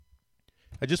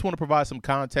I just want to provide some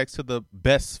context to the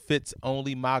best fits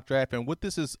only mock draft. And what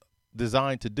this is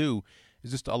designed to do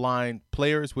is just to align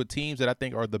players with teams that I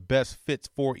think are the best fits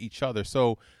for each other.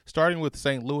 So starting with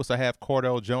St. Louis, I have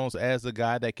Cardale Jones as the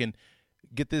guy that can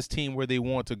get this team where they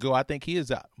want to go. I think he is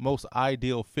the most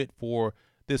ideal fit for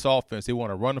this offense. They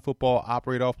want to run the football,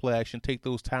 operate off play action, take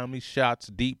those timely shots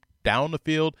deep down the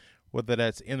field, whether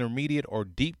that's intermediate or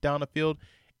deep down the field.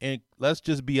 And let's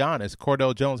just be honest,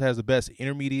 Cardale Jones has the best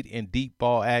intermediate and deep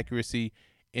ball accuracy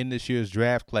in this year's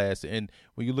draft class. And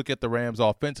when you look at the Rams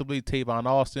offensively, Tavon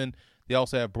Austin, they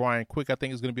also have Brian Quick, I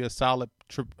think is going to be a solid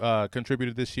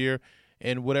contributor this year.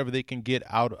 And whatever they can get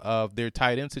out of their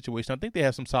tight end situation, I think they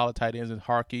have some solid tight ends in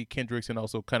Harkey, Kendricks, and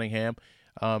also Cunningham.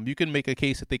 You can make a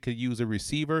case that they could use a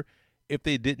receiver. If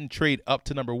they didn't trade up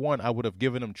to number 1, I would have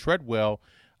given them Treadwell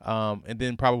and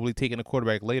then probably taken a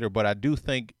quarterback later. But I do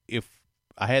think if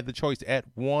I had the choice at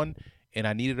 1 and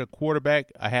I needed a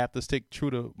quarterback, I have to stick true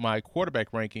to my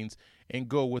quarterback rankings and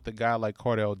go with a guy like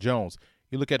Cardale Jones.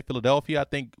 You look at Philadelphia, I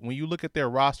think when you look at their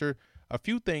roster, a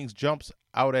few things jump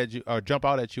out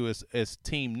at you as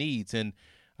team needs. And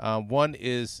one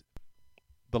is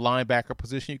the linebacker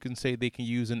position. You can say they can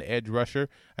use an edge rusher.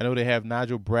 I know they have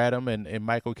Nigel Bradham and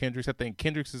Michael Kendricks. I think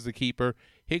Kendricks is the keeper.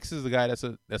 Hicks is the guy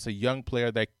that's a young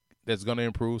player that's going to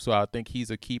improve, so I think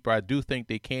he's a keeper. I do think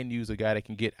they can use a guy that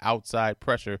can get outside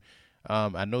pressure.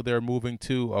 I know they're moving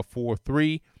to a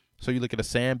 4-3, so you look at a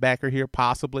sandbacker here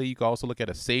possibly. You can also look at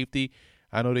a safety.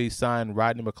 I know they signed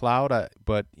Rodney McLeod,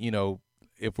 but,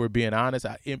 if we're being honest,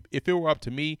 if it were up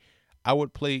to me, I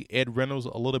would play Ed Reynolds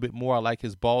a little bit more. I like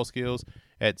his ball skills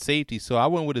at safety, so I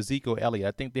went with Ezekiel Elliott.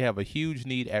 I think they have a huge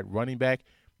need at running back.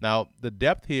 Now, the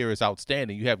depth here is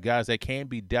outstanding. You have guys that can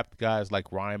be depth guys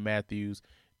like Ryan Matthews,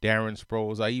 Darren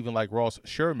Sproles. I even like Ross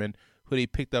Sherman, who they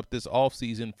picked up this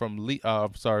offseason from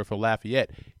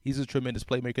Lafayette. He's a tremendous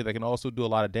playmaker that can also do a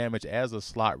lot of damage as a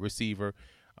slot receiver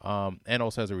and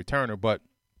also as a returner. But,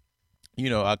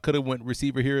 I could have went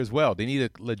receiver here as well. They need a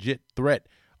legit threat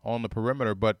on the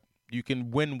perimeter, but you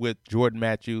can win with Jordan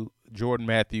Matthews,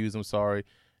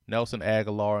 Nelson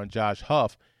Aguilar, and Josh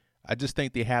Huff. I just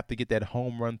think they have to get that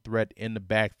home run threat in the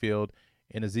backfield,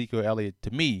 and Ezekiel Elliott,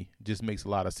 to me, just makes a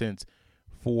lot of sense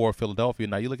for Philadelphia.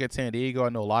 Now, you look at San Diego, I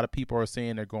know a lot of people are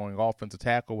saying they're going offensive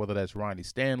tackle, whether that's Ronnie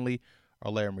Stanley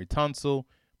or Laremy Tunsil,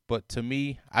 but to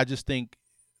me, I just think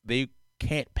they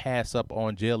can't pass up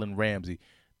on Jalen Ramsey.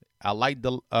 I like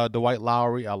Dwight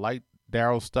Lowry. I like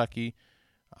Darryl Stuckey.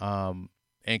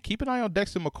 And keep an eye on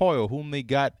Dexter McCoy, whom they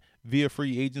got via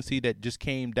free agency that just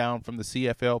came down from the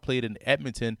CFL, played in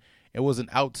Edmonton, and was an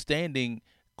outstanding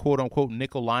quote-unquote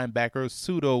nickel linebacker,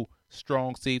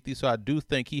 pseudo-strong safety. So I do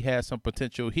think he has some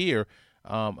potential here.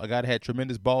 A guy that had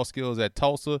tremendous ball skills at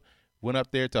Tulsa, went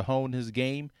up there to hone his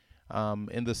game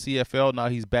in the CFL. Now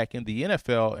he's back in the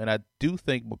NFL, and I do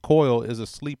think McCoy is a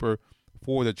sleeper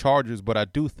for the Chargers, but I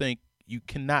do think you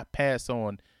cannot pass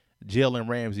on Jalen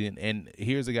Ramsey, and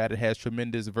here's a guy that has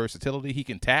tremendous versatility. He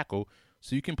can tackle,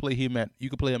 so you can play him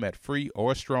at free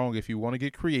or strong if you want to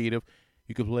get creative.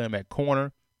 You can play him at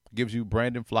corner. Gives you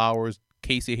Brandon Flowers,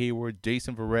 Casey Hayward,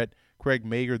 Jason Verrett, Craig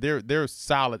Mager. They're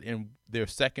solid in their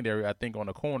secondary, I think, on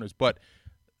the corners. But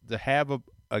to have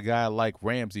a guy like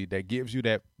Ramsey that gives you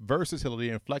that versatility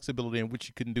and flexibility in which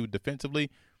you can do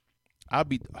defensively, I'd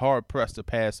be hard pressed to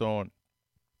pass on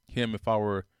him if I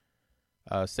were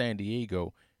San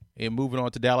Diego. And moving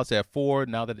on to Dallas at 4,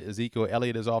 now that Ezekiel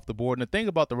Elliott is off the board. And the thing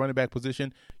about the running back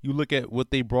position, you look at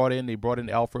what they brought in. They brought in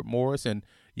Alfred Morris. And,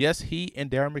 yes, he and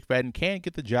Darren McFadden can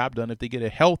get the job done. If they get a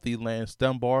healthy Lance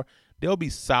Dunbar, they'll be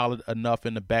solid enough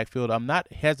in the backfield. I'm not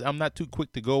too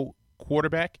quick to go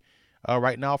quarterback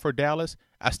right now for Dallas.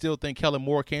 I still think Kellen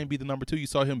Moore can be the number 2. You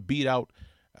saw him beat out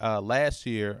last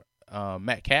year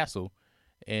Matt Castle.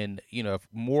 And, if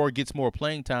Moore gets more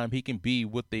playing time, he can be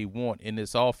what they want in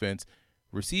this offense.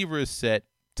 Receiver is set.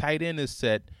 Tight end is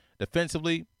set.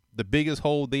 Defensively, the biggest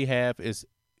hole they have is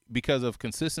because of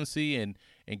consistency and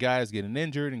guys getting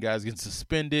injured and guys getting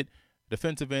suspended.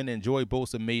 Defensive end and Joey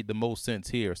Bosa made the most sense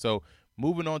here. So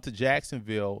moving on to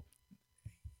Jacksonville,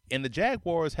 and the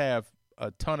Jaguars have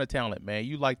a ton of talent, man.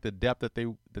 You like the depth that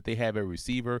they have at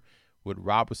receiver with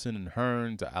Robertson and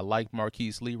Hearns. I like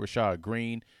Marquise Lee, Rashad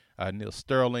Green, Neil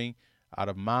Sterling out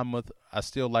of Monmouth. I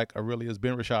still like Aurelius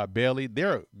Ben, Rashad Bailey.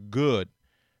 They're good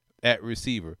at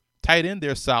receiver. Tight end,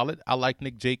 they're solid. I like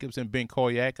Nick Jacobs and Ben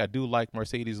Koyak. I do like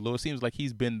Mercedes Lewis. Seems like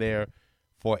he's been there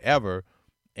forever.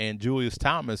 And Julius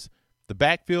Thomas. The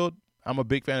backfield, I'm a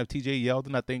big fan of TJ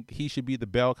Yeldon. I think he should be the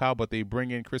bell cow, but they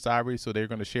bring in Chris Ivory, so they're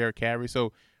going to share carry.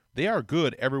 So they are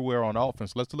good everywhere on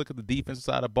offense. Let's look at the defensive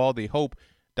side of the ball. They hope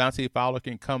Dante Fowler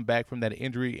can come back from that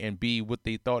injury and be what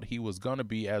they thought he was going to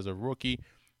be as a rookie.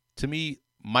 To me,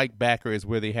 Mike Backer is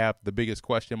where they have the biggest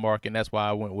question mark, and that's why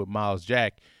I went with Miles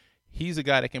Jack. He's a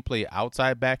guy that can play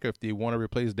outside backer if they want to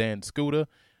replace Dan Scooter,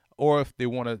 or if they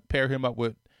want to pair him up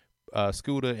with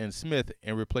Scooter and Smith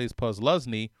and replace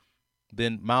Pusluzny,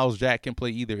 then Miles Jack can play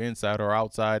either inside or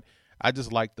outside. I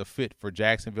just like the fit for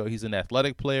Jacksonville. He's an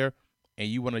athletic player, and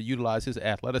you want to utilize his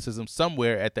athleticism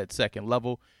somewhere at that second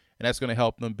level, and that's going to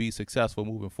help them be successful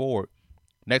moving forward.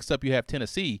 Next up, you have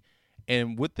Tennessee.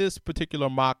 And with this particular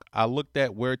mock, I looked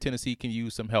at where Tennessee can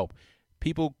use some help.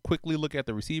 People quickly look at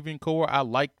the receiving core. I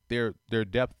like their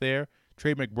depth there.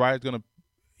 Trey McBride is going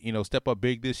to, step up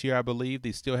big this year, I believe.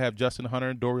 They still have Justin Hunter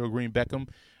and Dorial Green-Beckham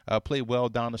play well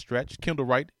down the stretch. Kendall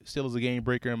Wright still is a game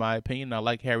breaker in my opinion. I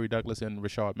like Harry Douglas and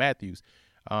Rashard Matthews.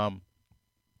 A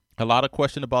lot of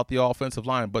question about the offensive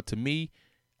line, but to me,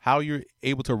 how you're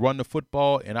able to run the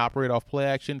football and operate off play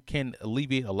action can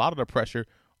alleviate a lot of the pressure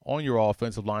on your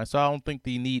offensive line. So I don't think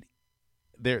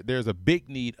there's a big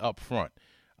need up front.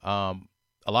 A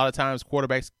lot of times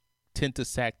quarterbacks tend to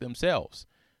sack themselves.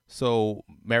 So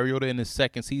Mariota in his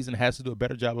second season has to do a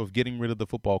better job of getting rid of the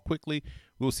football quickly.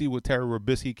 We'll see what Terry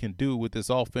Robisky can do with this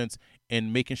offense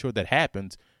and making sure that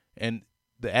happens. And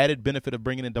the added benefit of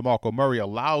bringing in DeMarco Murray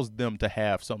allows them to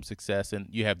have some success. And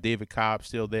you have David Cobb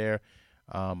still there,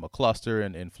 a cluster,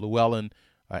 and Fluellen,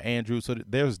 Andrews. So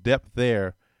there's depth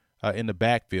there in the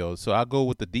backfield. So I'll go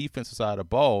with the defensive side of the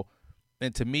ball.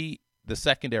 And to me, the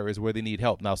secondary is where they need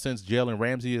help. Now, since Jalen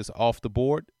Ramsey is off the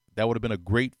board, that would have been a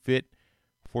great fit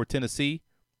for Tennessee.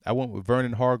 I went with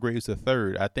Vernon Hargreaves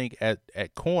III. I think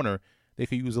at corner, they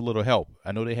could use a little help.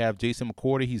 I know they have Jason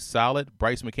McCourty. He's solid.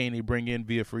 Bryce McCain they bring in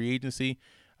via free agency.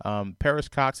 Paris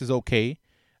Cox is okay.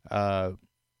 But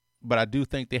I do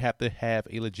think they have to have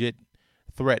a legit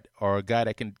threat or a guy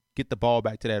that can get the ball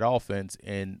back to that offense.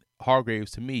 And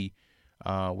Hargreaves, to me,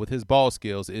 with his ball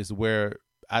skills, is where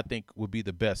I think would be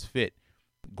the best fit.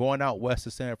 Going out west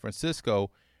to San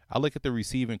Francisco, I look at the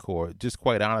receiving core, just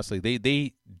quite honestly,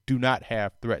 they do not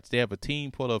have threats. They have a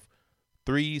team full of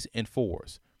 3s and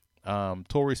 4s.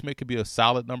 Torrey Smith could be a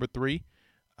solid number 3.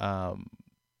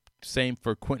 Same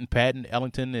for Quentin Patton,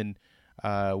 Ellington, and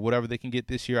whatever they can get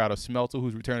this year out of Smelter,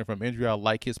 who's returning from injury. I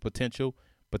like his potential.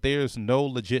 But there's no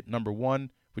legit number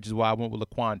 1, which is why I went with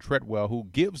Laquan Treadwell, who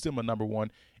gives them a number 1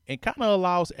 and kind of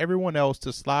allows everyone else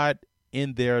to slide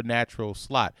in their natural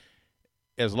slot.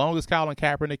 As long as Colin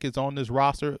Kaepernick is on this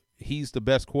roster, he's the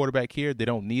best quarterback here. They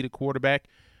don't need a quarterback.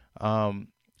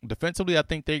 Defensively, I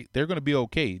think they're going to be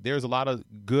okay. There's a lot of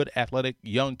good, athletic,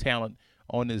 young talent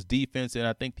on this defense, and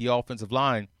I think the offensive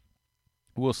line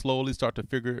will slowly start to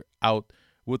figure out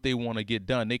what they want to get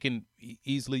done. They can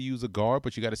easily use a guard,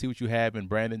 but you got to see what you have in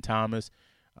Brandon Thomas.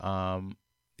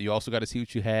 You also got to see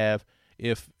what you have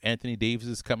if Anthony Davis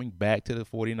is coming back to the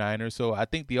 49ers. So I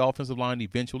think the offensive line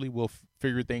eventually will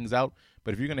figure things out.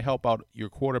 But if you're going to help out your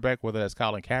quarterback, whether that's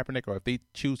Colin Kaepernick or if they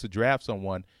choose to draft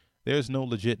someone, there's no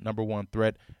legit number 1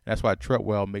 threat. And that's why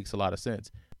Treadwell makes a lot of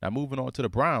sense. Now, moving on to the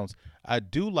Browns, I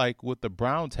do like what the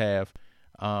Browns have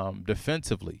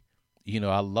defensively.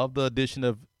 I love the addition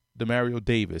of Demario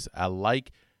Davis. I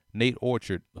like Nate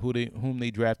Orchard, whom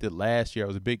they drafted last year. I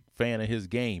was a big fan of his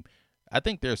game. I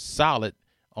think they're solid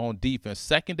on defense.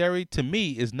 Secondary, to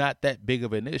me, is not that big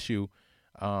of an issue.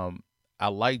 I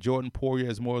like Jordan Poyer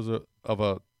as more of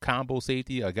a combo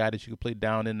safety, a guy that you can play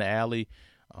down in the alley,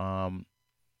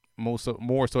 more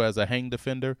so as a hang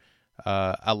defender.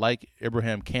 I like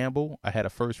Abraham Campbell. I had a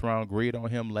first-round grade on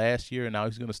him last year, and now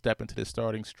he's going to step into the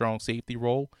starting strong safety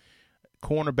role.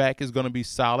 Cornerback is going to be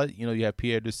solid. You have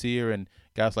Pierre Desir and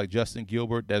guys like Justin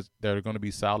Gilbert that are going to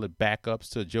be solid backups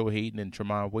to Joe Hayden and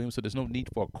Tramon Williams. So there's no need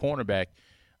for a cornerback.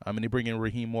 And they bring in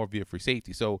Raheem Moore via free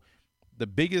safety. So the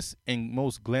biggest and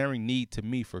most glaring need to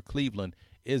me for Cleveland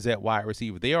is at wide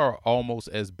receiver. They are almost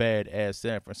as bad as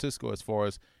San Francisco as far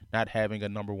as not having a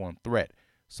number 1 threat.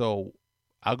 So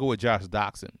I'll go with Josh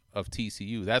Doxson of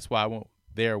TCU. That's why I went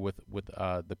there with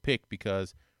the pick,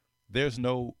 because there's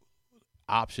no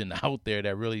option out there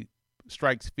that really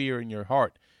strikes fear in your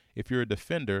heart if you're a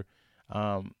defender.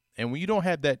 And when you don't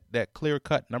have that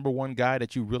clear-cut number 1 guy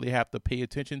that you really have to pay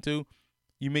attention to,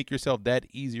 you make yourself that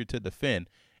easier to defend.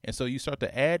 And so you start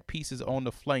to add pieces on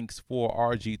the flanks for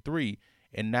RG3,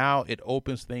 and now it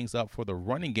opens things up for the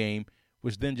running game,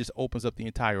 which then just opens up the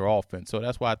entire offense. So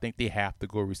that's why I think they have to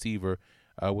go receiver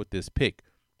with this pick.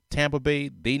 Tampa Bay,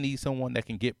 they need someone that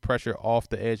can get pressure off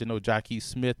the edge. I know Jacquez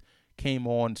Smith came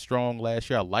on strong last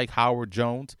year. I like Howard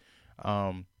Jones.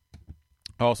 I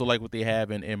also like what they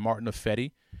have in Martin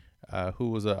Affetti, who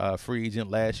was a free agent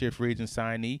last year, free agent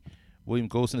signee. William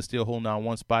Golson is still holding on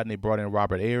one spot, and they brought in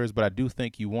Robert Ayers. But I do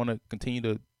think you want to continue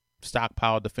to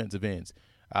stockpile defensive ends.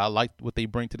 I like what they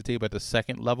bring to the table at the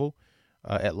second level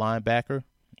at linebacker.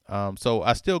 So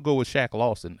I still go with Shaq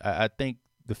Lawson. I think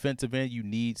defensive end, you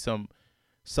need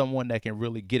someone that can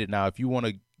really get it. Now, if you want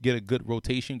to get a good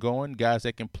rotation going, guys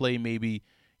that can play maybe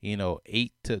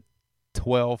 8 to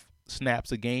 12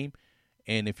 snaps a game,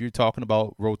 and if you're talking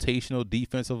about rotational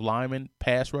defensive linemen,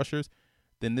 pass rushers,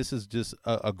 then this is just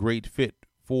a great fit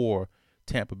for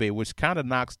Tampa Bay, which kind of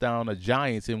knocks down the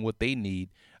Giants in what they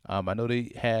need. I know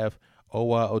they have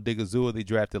Owa Odigizua they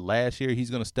drafted last year. He's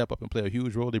going to step up and play a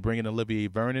huge role. They bring in Olivier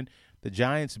Vernon. The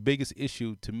Giants' biggest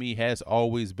issue to me has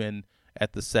always been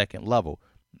at the second level.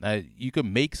 You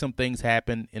can make some things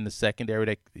happen in the secondary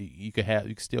that you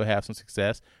can still have some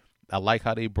success. I like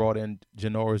how they brought in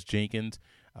Janoris Jenkins.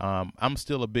 I'm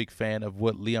still a big fan of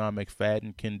what Leon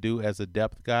McFadden can do as a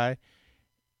depth guy.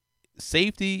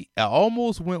 Safety, I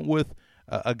almost went with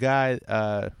a guy.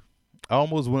 I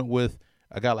almost went with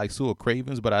a guy like Sewell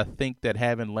Cravens, but I think that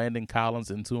having Landon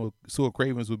Collins and Sewell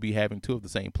Cravens would be having two of the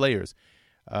same players.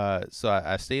 So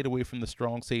I stayed away from the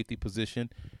strong safety position,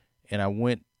 and I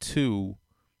went to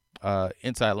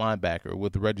inside linebacker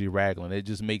with Reggie Ragland. It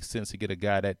just makes sense to get a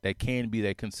guy that can be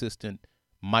that consistent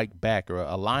Mike backer,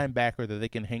 a linebacker that they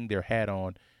can hang their hat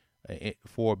on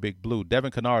for Big Blue.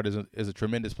 Devin Kennard is a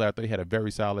tremendous player. I thought he had a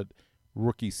very solid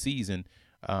rookie season.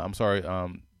 He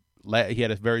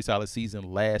had a very solid season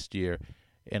last year,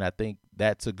 and I think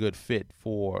that's a good fit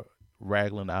for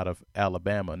Ragland out of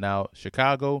Alabama. Now,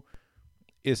 Chicago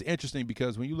is interesting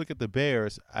because when you look at the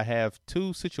Bears, I have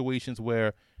two situations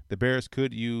where the Bears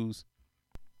could use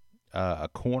a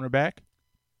cornerback,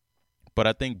 but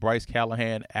I think Bryce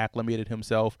Callahan acclimated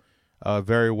himself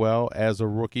very well as a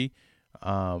rookie.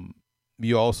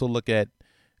 You also look at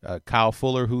Kyle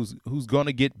Fuller, who's going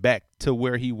to get back to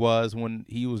where he was when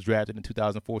he was drafted in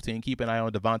 2014. Keep an eye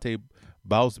on Devontae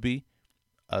Bowsby,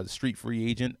 a street free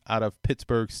agent out of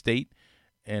Pittsburgh State.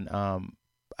 And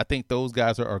I think those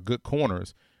guys are good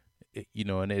corners,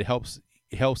 and it helps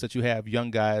that you have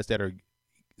young guys that are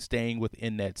staying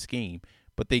within that scheme.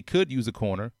 But they could use a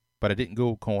corner, but I didn't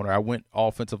go corner. I went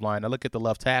offensive line. I look at the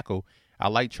left tackle. I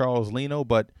like Charles Leno,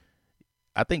 but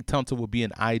I think Tunsil would be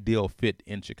an ideal fit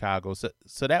in Chicago.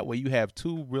 So that way you have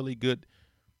two really good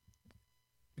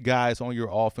guys on your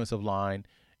offensive line,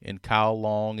 and Kyle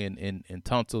Long and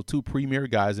Tunsil, two premier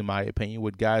guys in my opinion,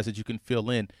 with guys that you can fill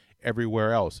in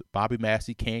everywhere else. Bobby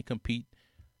Massey can compete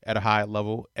at a high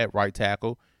level at right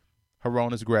tackle.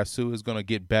 Hronis Grasu is going to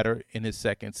get better in his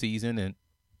second season, and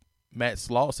Matt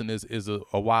Slauson is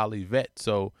a wily vet.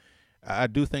 So I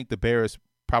do think the Bears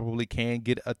probably can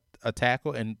get a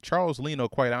tackle, and Charles Leno,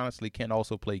 quite honestly, can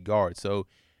also play guard. So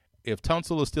if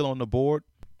Tunsil is still on the board,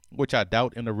 which I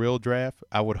doubt in the real draft,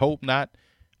 I would hope not,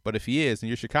 but if he is and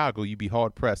you're Chicago, you'd be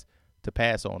hard-pressed to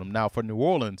pass on him. Now, for New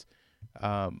Orleans,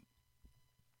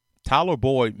 Tyler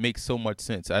Boyd makes so much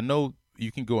sense. I know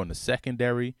you can go in the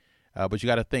secondary, but you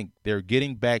got to think they're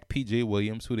getting back P.J.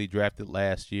 Williams, who they drafted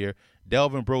last year.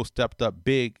 Delvin Breaux stepped up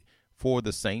big for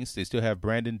the Saints. They still have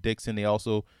Brandon Dixon. They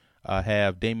also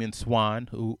have Damian Swan,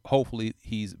 who hopefully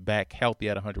he's back healthy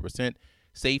at 100%.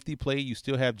 Safety play, you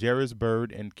still have Jarvis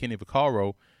Byrd and Kenny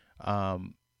Vaccaro.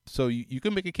 So you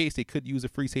can make a case they could use a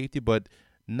free safety, but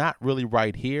not really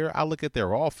right here. I look at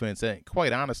their offense, and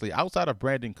quite honestly, outside of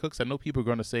Brandon Cooks, I know people are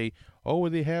going to say, oh,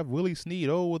 will they have Willie Snead?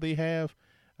 Oh, will they have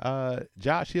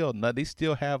Josh Hill? No, they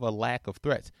still have a lack of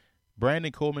threats.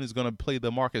 Brandon Coleman is going to play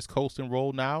the Marcus Colston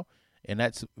role now, and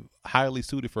that's highly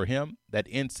suited for him, that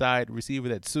inside receiver,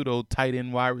 that pseudo tight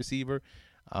end wide receiver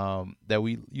that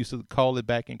we used to call it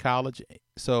back in college.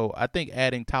 So I think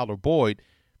adding Tyler Boyd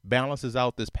balances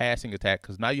out this passing attack,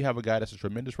 because now you have a guy that's a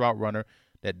tremendous route runner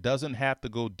that doesn't have to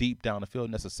go deep down the field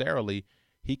necessarily.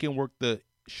 He can work the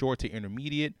short to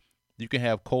intermediate. You can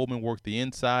have Coleman work the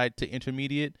inside to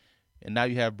intermediate. And now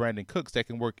you have Brandon Cooks that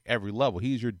can work every level.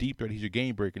 He's your deep threat. He's your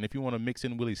game breaker. And if you want to mix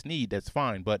in Willie Snead, that's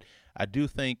fine. But I do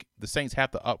think the Saints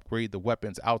have to upgrade the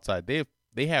weapons outside.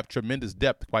 They have tremendous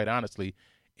depth, quite honestly,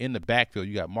 in the backfield.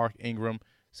 You got Mark Ingram,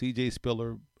 C.J.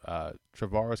 Spiller,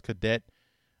 Travaris Cadet,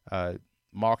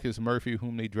 Marcus Murphy,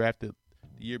 whom they drafted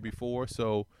the year before.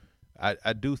 So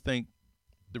I do think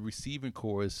the receiving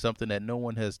core is something that no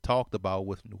one has talked about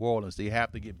with New Orleans. They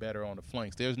have to get better on the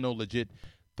flanks. There's no legit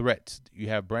threats. You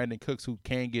have Brandon Cooks, who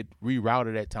can get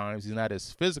rerouted at times. He's not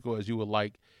as physical as you would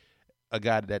like a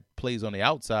guy that plays on the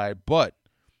outside, but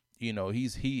he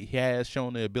has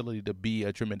shown the ability to be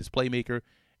a tremendous playmaker,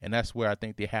 and that's where I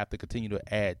think they have to continue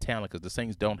to add talent, because the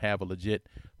Saints don't have a legit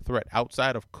threat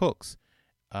outside of Cooks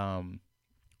on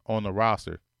the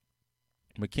roster.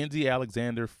 Mackenzie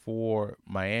Alexander for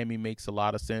Miami makes a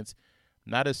lot of sense.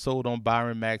 Not as sold on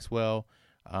Byron Maxwell.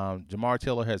 Jamar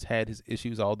Taylor has had his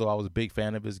issues, although I was a big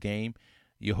fan of his game.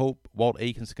 You hope Walt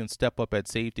Aikens can step up at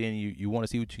safety, and you want to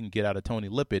see what you can get out of Tony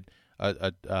Lippett,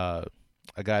 a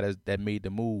guy that made the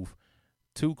move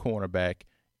to cornerback.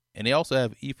 And they also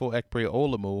have Ifo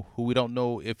Ekpe-Olumu, who we don't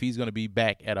know if he's going to be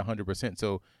back at 100%.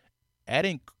 So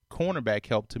adding cornerback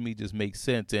help to me just makes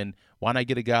sense. And why not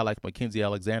get a guy like Mackenzie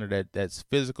Alexander that's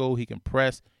physical, he can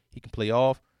press, he can play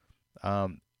off.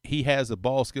 He has the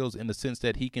ball skills in the sense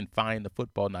that he can find the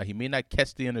football. Now, he may not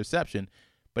catch the interception,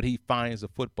 but he finds the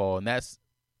football. And that's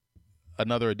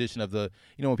another addition of the,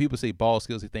 when people say ball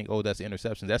skills, they think, oh, that's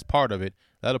interceptions. That's part of it.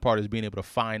 The other part is being able to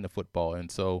find the football.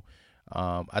 And so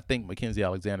I think Mackenzie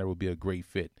Alexander would be a great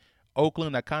fit.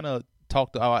 Oakland, I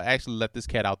actually let this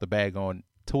cat out the bag on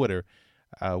Twitter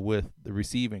with the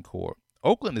receiving corps.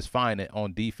 Oakland is fine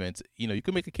on defense. You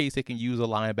can make a case they can use a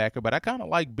linebacker, but I kind of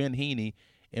like Ben Heaney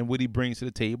and what he brings to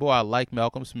the table. I like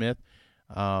Malcolm Smith.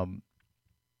 I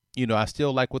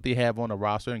still like what they have on the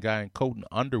roster. And guy in Colton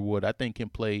Underwood, I think, can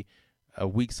play a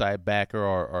weak side backer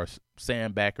or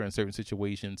Sam backer in certain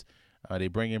situations. They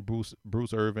bring in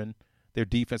Bruce Irvin. Their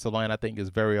defensive line, I think, is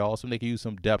very awesome. They can use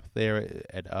some depth there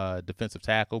at defensive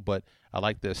tackle, but I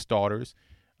like their starters.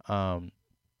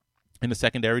 In the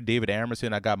secondary, David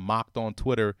Amerson, I got mocked on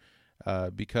Twitter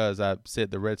because I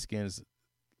said the Redskins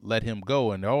let him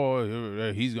go, and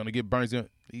he's going to get burned.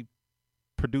 He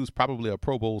produced probably a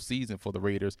Pro Bowl season for the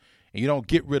Raiders, and you don't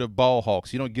get rid of ball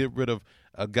hawks. You don't get rid of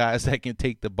guys that can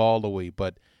take the ball away.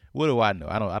 But what do I know?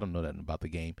 I don't know nothing about the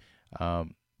game.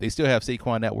 They still have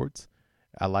Saquon Edwards.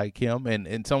 I like him,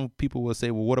 and some people will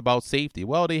say, well, what about safety?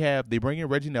 Well, they bring in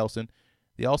Reggie Nelson.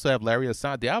 They also have Larry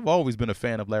Asante. I've always been a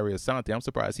fan of Larry Asante. I'm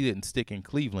surprised he didn't stick in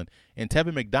Cleveland. And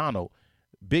Tevin McDonald,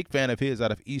 big fan of his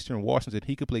out of Eastern Washington.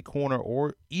 He could play corner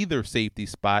or either safety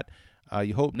spot.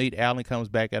 You hope Nate Allen comes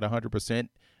back at 100%.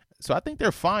 So I think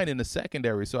they're fine in the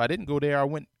secondary. So I didn't go there. I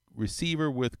went receiver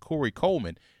with Corey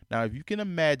Coleman. Now, if you can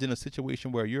imagine a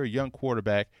situation where you're a young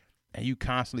quarterback and you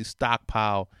constantly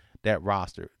stockpile that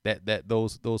roster,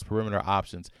 those perimeter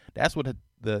options, that's what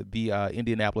the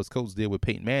Indianapolis Colts did with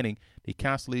Peyton Manning. They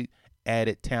constantly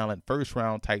added talent, first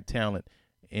round type talent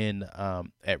in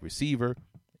at receiver,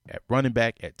 at running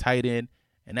back, at tight end,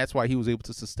 and that's why he was able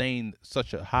to sustain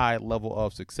such a high level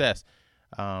of success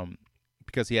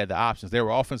because he had the options. Their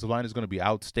offensive line is going to be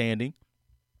outstanding.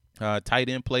 Tight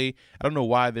end play, I don't know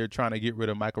why they're trying to get rid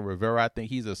of Michael Rivera. I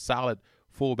think he's a solid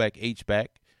fullback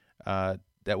H-back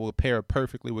that will pair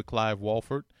perfectly with Clive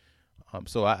Walford.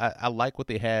 So I like what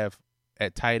they have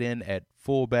at tight end, at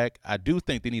fullback. I do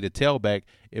think they need a tailback.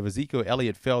 If Ezekiel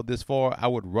Elliott fell this far, I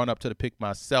would run up to the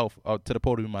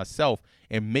podium myself,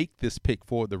 and make this pick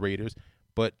for the Raiders.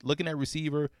 But looking at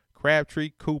receiver,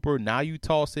 Crabtree, Cooper, now you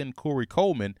toss in Corey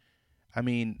Coleman. I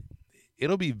mean,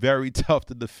 it'll be very tough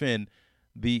to defend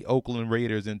the Oakland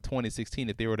Raiders in 2016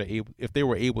 if they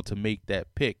were able to make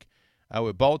that pick.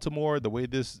 With Baltimore, the way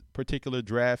this particular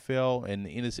draft fell, and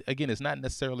it's not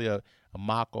necessarily a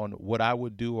mock on what I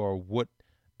would do or what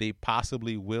they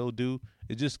possibly will do.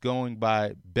 It's just going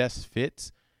by best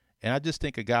fits. And I just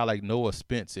think a guy like Noah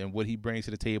Spence and what he brings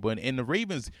to the table, and the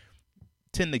Ravens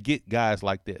tend to get guys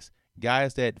like this,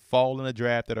 guys that fall in the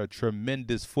draft that are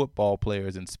tremendous football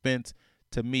players. And Spence,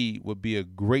 to me, would be a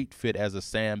great fit as a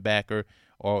Sam backer,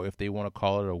 or if they want to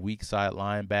call it a weak side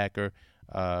linebacker,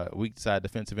 weak side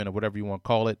defensive end, or whatever you want to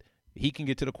call it. He can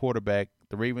get to the quarterback.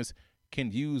 The Ravens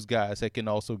can use guys that can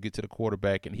also get to the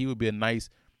quarterback, and he would be a nice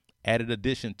added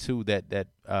addition to that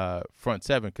front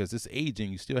seven, because it's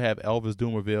aging. You still have Elvis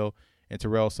Dumerville and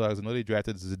Terrell Suggs. I know they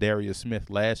drafted Zadarius Smith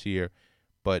last year,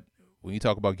 but when you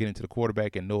talk about getting to the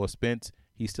quarterback and Noah Spence,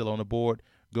 he's still on the board,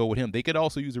 go with him. They could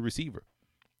also use a receiver.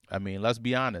 I mean, let's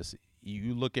be honest.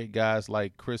 You look at guys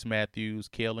like Chris Matthews,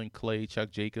 Kalen Clay,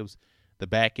 Chuck Jacobs, the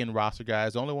back-end roster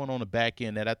guys. The only one on the back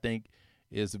end that I think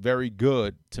is very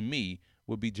good to me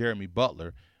would be Jeremy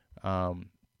Butler.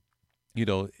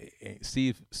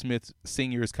 Steve Smith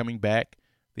Sr. is coming back.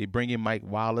 They bring in Mike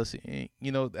Wallace.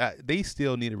 They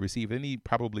still need a receiver. They need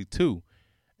probably two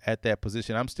at that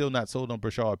position. I'm still not sold on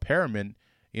Brashard Perriman.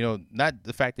 Not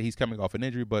the fact that he's coming off an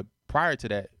injury, but prior to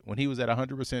that, when he was at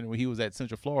 100%, when he was at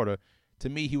Central Florida, to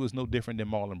me, he was no different than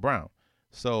Marlon Brown.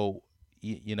 So,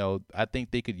 I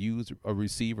think they could use a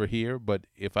receiver here, but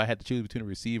if I had to choose between a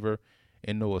receiver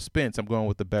and Noah Spence, I'm going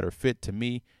with the better fit to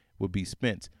me would be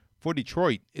Spence. For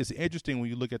Detroit, it's interesting when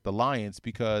you look at the Lions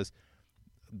because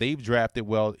they've drafted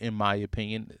well, in my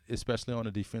opinion, especially on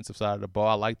the defensive side of the ball.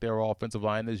 I like their offensive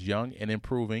line is young and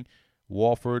improving.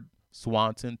 Walford,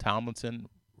 Swanson, Tomlinson,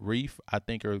 Reef, I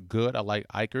think are good. I like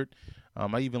Eichert.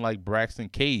 I even like Braxton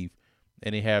Cave,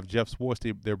 and they have Jeff Swartz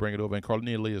they're bringing over, and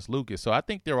Cornelius Lucas. So I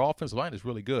think their offensive line is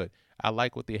really good. I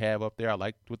like what they have up there. I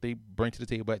like what they bring to the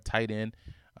table at tight end.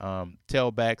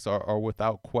 Tailbacks are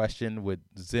without question with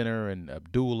Zinner and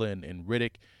Abdullah and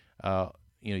Riddick.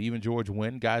 Even George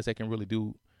Wynn, guys that can really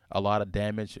do a lot of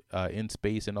damage in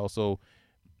space and also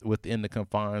within the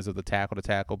confines of the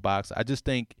tackle-to-tackle box. I just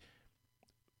think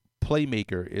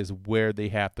playmaker is where they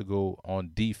have to go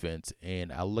on defense.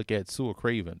 And I look at Sewell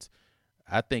Cravens.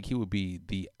 I think he would be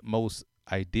the most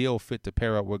ideal fit to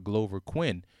pair up with Glover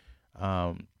Quinn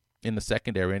in the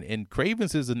secondary. And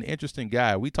Cravens is an interesting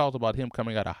guy. We talked about him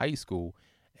coming out of high school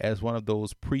as one of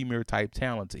those premier type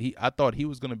talents. I thought he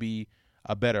was going to be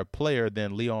a better player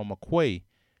than Leon McQuay.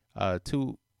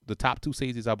 The top two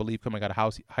safeties, I believe, coming out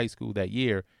of high school that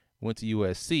year went to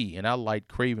USC, and I like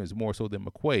Cravens more so than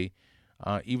McQuay,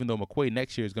 even though McQuay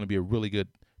next year is going to be a really good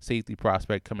safety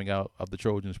prospect coming out of the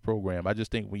Trojans program. I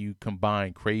just think when you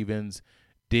combine Cravens,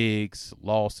 Diggs,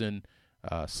 Lawson,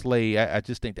 Slay, I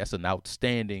just think that's an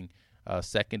outstanding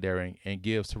secondary and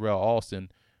gives Terrell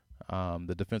Austin,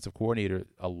 the defensive coordinator,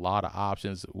 a lot of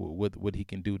options with what he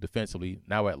can do defensively.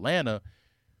 Now Atlanta,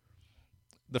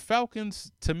 the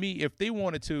Falcons, to me, if they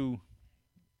wanted to,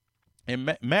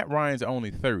 and Matt Ryan's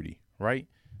only 30, right?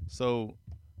 So,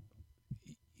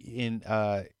 you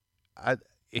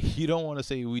don't want to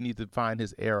say we need to find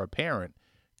his heir apparent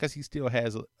because he still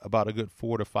has about a good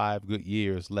 4 to 5 good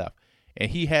years left.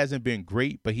 And he hasn't been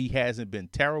great, but he hasn't been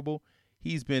terrible.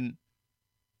 He's been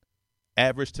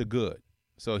average to good.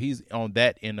 So he's on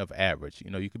that end of average.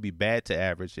 You could be bad to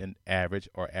average and average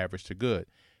or average to good.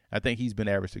 I think he's been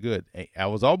average to good. I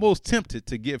was almost tempted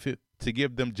to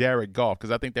give them Jared Goff because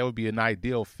I think that would be an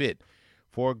ideal fit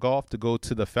for Goff to go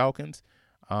to the Falcons.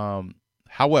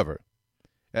 However,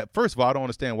 first of all, I don't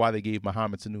understand why they gave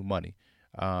Mohamed Sanu money,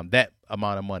 that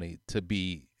amount of money to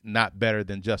be not better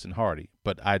than Justin Hardy.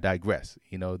 But I digress.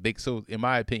 So in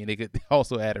my opinion, they could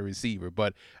also add a receiver.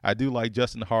 But I do like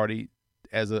Justin Hardy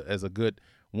as a good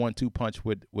 1-2 punch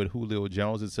with Julio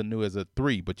Jones. And Sanu as a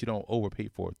 3, but you don't overpay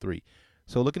for a 3.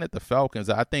 So looking at the Falcons,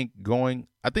 I think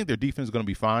their defense is going to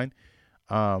be fine.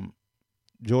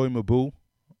 Joey Mbu,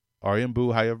 or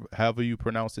Mbu, however you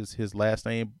pronounce his last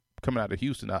name, coming out of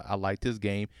Houston, I liked his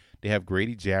game. They have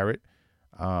Grady Jarrett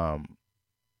and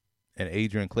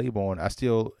Adrian Claiborne. I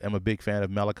still am a big fan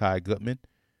of Malachi Goodman.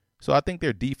 So I think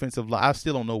their defensive line, I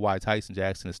still don't know why Tyson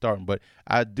Jackson is starting, but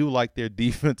I do like their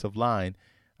defensive line.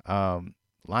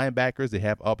 Linebackers, they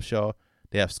have Upshaw.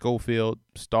 They have Schofield.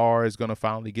 Starr is going to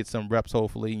finally get some reps,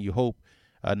 hopefully, and you hope,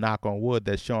 knock on wood,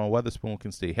 that Sean Weatherspoon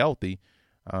can stay healthy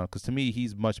because to me,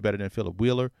 he's much better than Phillip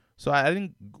Wheeler. So I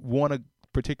didn't want to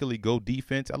particularly go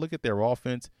defense. I look at their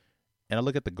offense, and I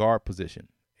look at the guard position.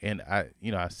 And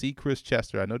I see Chris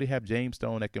Chester. I know they have James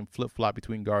Stone that can flip-flop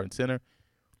between guard and center.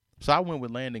 So I went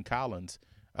with Landon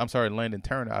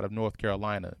Turner out of North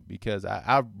Carolina because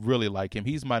I really like him.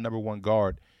 He's my number one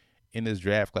guard in this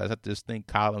draft class. I just think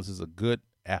Collins is a good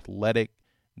athletic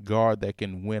guard that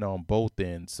can win on both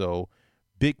ends. So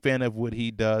big fan of what he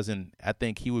does, and I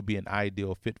think he would be an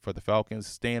ideal fit for the Falcons.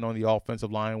 Staying on the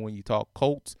offensive line when you talk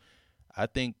Colts, I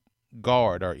think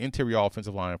guard or interior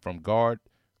offensive line from guard,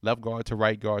 left guard to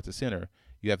right guard to center,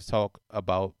 you have to talk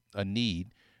about a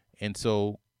need. And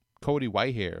so Cody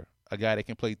Whitehair, a guy that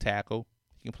can play tackle,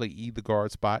 he can play either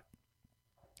guard spot.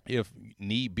 If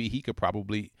need be, he could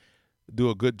probably do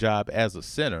a good job as a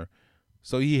center.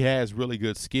 So he has really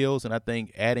good skills, and I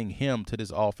think adding him to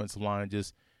this offensive line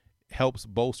just helps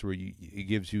bolster you. It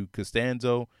gives you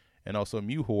Costanzo and also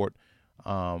Mewhort,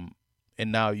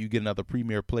 and now you get another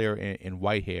premier player in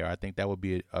Whitehair. I think that would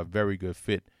be a very good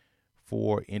fit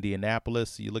for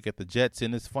Indianapolis. You look at the Jets,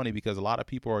 and it's funny because a lot of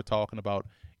people are talking about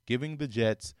giving the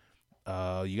Jets,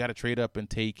 you got to trade up and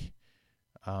take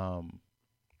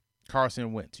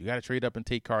Carson Wentz. You got to trade up and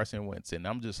take Carson Wentz. And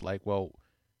I'm just like, well,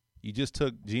 you just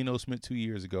took Geno Smith 2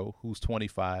 years ago, who's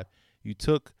 25. You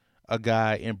took a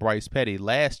guy in Bryce Petty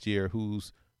last year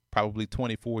who's probably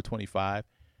 24, 25.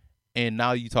 And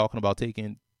now you're talking about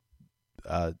taking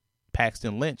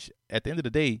Paxton Lynch. At the end of the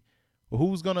day,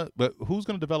 who's gonna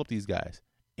develop these guys?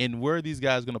 And where are these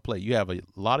guys going to play? You have a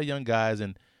lot of young guys,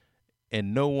 and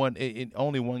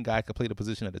only one guy can play the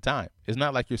position at a time. It's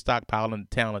not like you're stockpiling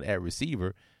talent at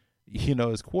receiver,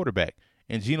 as quarterback.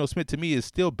 And Geno Smith, to me, is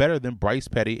still better than Bryce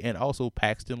Petty and also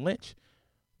Paxton Lynch.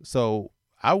 So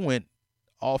I went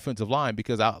offensive line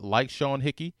because I like Sean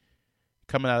Hickey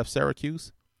coming out of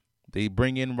Syracuse. They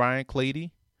bring in Ryan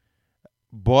Clady.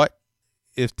 But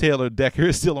if Taylor Decker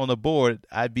is still on the board,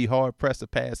 I'd be hard-pressed to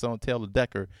pass on Taylor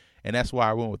Decker, and that's why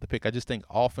I went with the pick. I just think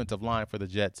offensive line for the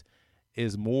Jets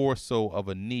is more so of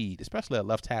a need, especially at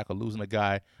left tackle, losing a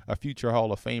guy, a future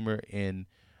Hall of Famer in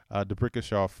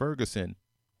DeBrickashaw Ferguson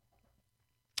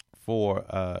for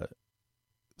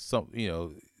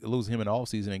losing him in the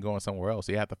offseason and going somewhere else.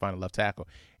 So you have to find a left tackle.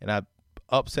 And I'm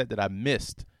upset that I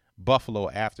missed Buffalo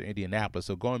after Indianapolis.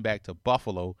 So going back to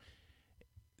Buffalo,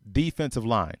 defensive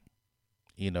line,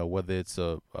 whether it's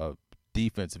a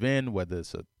defensive end, whether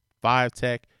it's a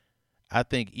 5-tech, I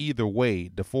think either way,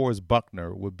 DeForest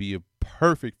Buckner would be a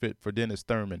perfect fit for Dennis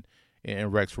Thurman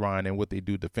and Rex Ryan and what they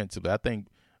do defensively. I think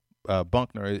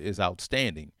Buckner is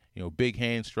outstanding. Big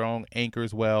hand, strong,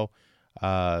 anchors well,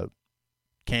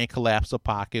 can collapse a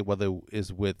pocket, whether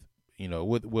it's with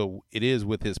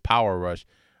his power rush,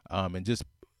 and just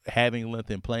having length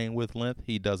and playing with length.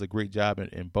 He does a great job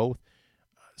in both.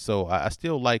 So I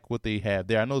still like what they have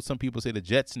there. I know some people say the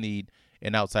Jets need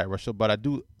an outside rusher, but I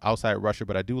do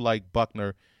like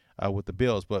Buckner with the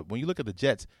Bills. But when you look at the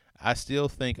Jets, I still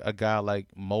think a guy like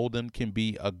Molden can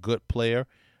be a good player.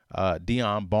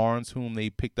 Deion Barnes, whom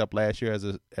they picked up last year as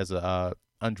a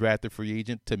undrafted free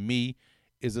agent, to me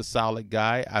is a solid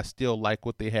guy. I still like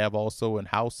what they have also in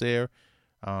house there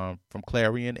from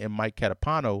Clarion, and Mike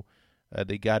Catapano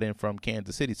they got in from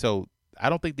Kansas City. So I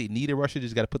don't think they need a rusher.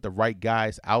 Just got to put the right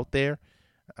guys out there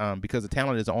because the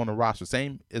talent is on the roster.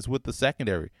 Same as with the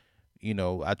secondary.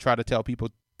 I tried to tell people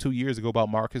 2 years ago about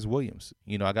Marcus Williams.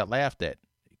 I got laughed at.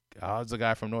 There's a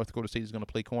guy from North Dakota State who's going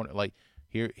to play corner. Like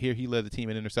here he led the team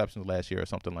in interceptions last year or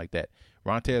something like that.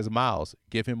 Rontez Miles,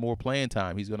 give him more playing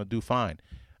time. He's going to do fine.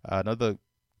 Another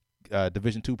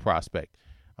Division II prospect.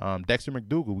 Dexter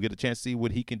McDougal, we get a chance to see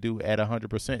what he can do at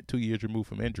 100%, 2 years removed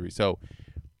from injury. So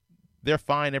they're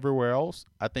fine everywhere else.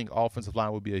 I think offensive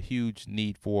line would be a huge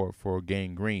need for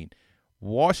Gang Green.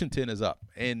 Washington is up,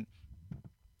 and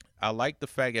I like the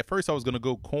fact at first I was going to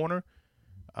go corner,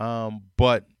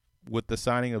 but with the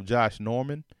signing of Josh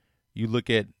Norman, you look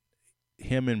at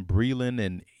him and Breland,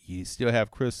 and you still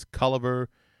have Chris Culliver,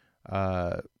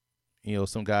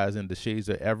 some guys in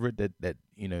DeShazer Everett that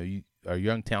you are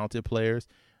young, talented players.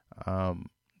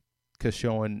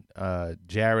 Showing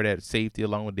Jared at safety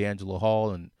along with D'Angelo Hall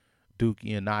and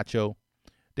Dookie and Nacho,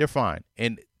 they're fine.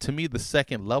 And to me, the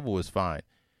second level is fine.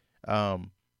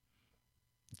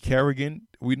 Kerrigan,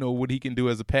 we know what he can do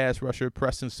as a pass rusher.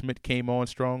 Preston Smith came on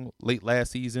strong late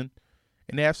last season.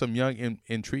 And they have some young,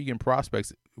 intriguing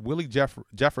prospects. Willie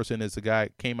Jefferson is the guy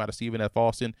came out of Stephen F.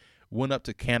 Austin, went up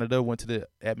to Canada, went to the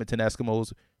Edmonton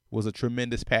Eskimos, was a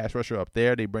tremendous pass rusher up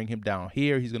there. They bring him down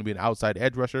here. He's going to be an outside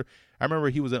edge rusher. I remember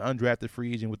he was an undrafted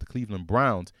free agent with the Cleveland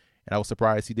Browns, and I was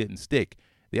surprised he didn't stick.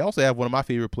 They also have one of my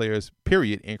favorite players,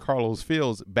 period, in Carlos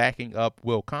Fields, backing up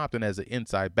Will Compton as an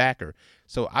inside backer.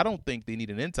 So I don't think they need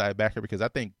an inside backer because I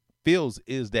think Fields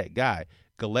is that guy.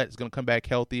 Gallette's going to come back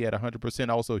healthy at 100%.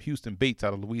 Also, Houston Bates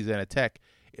out of Louisiana Tech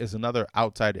is another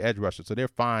outside edge rusher. So they're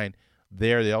fine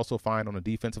there. They're also fine on the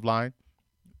defensive line.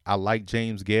 I like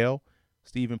James Gale.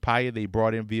 Stephen Pyatt, they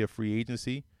brought in via free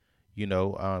agency.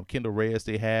 Kendall Reyes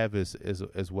they have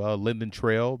as well. Lyndon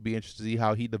Trail, be interested to see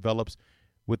how he develops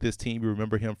with this team. You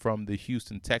remember him from the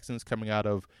Houston Texans coming out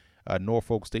of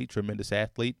Norfolk State, tremendous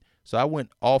athlete. So I went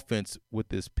offense with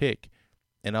this pick,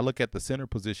 and I look at the center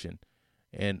position,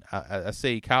 and I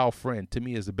say Kyle Friend, to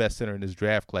me, is the best center in this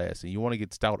draft class. And you want to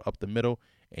get stout up the middle,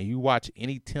 and you watch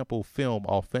any Temple film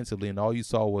offensively, and all you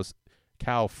saw was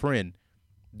Kyle Friend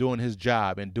doing his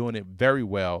job and doing it very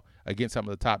well against some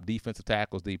of the top defensive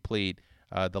tackles they played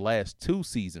the last 2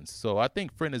 seasons. So I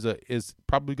think Friend is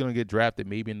probably going to get drafted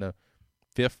maybe in the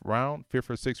 5th or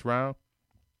 6th round,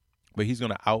 but he's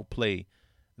going to outplay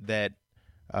that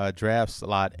draft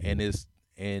slot,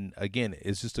 and again,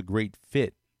 it's just a great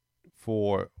fit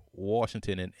for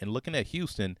Washington. And looking at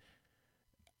Houston,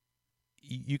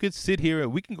 you could sit here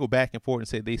and we can go back and forth and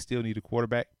say they still need a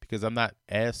quarterback because I'm not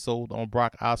as sold on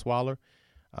Brock Osweiler.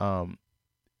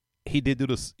 He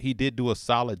did do a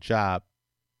solid job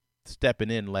stepping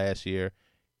in last year.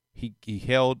 He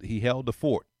held the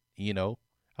fort.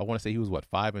 I want to say he was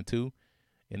 5-2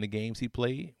 in the games he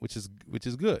played, which is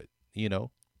good.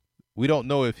 We don't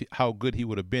know how good he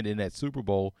would have been in that Super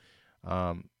Bowl.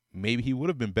 Maybe he would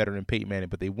have been better than Peyton Manning,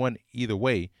 but they won either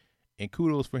way. And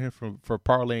kudos for him for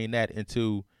parlaying that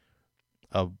into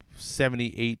a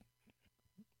 $78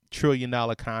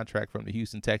 trillion contract from the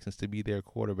Houston Texans to be their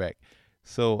quarterback.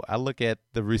 So I look at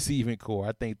the receiving core.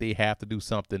 I think they have to do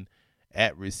something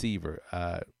at receiver.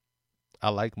 I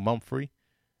like Mumphrey.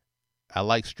 I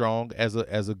like Strong as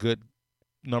a good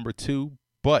number 2.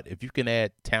 But if you can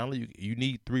add talent, you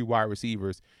need 3 wide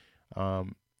receivers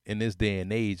in this day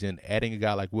and age. And adding a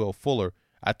guy like Will Fuller,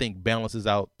 I think balances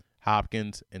out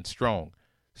Hopkins and Strong.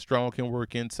 Strong can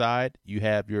work inside. You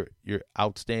have your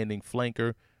outstanding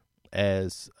flanker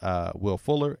as Will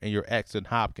Fuller and your X and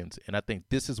Hopkins. And I think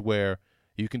this is where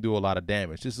you can do a lot of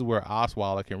damage. This is where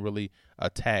Osweiler can really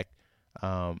attack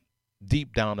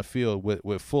deep down the field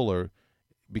with Fuller,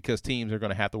 because teams are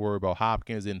going to have to worry about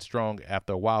Hopkins, and Strong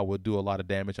after a while will do a lot of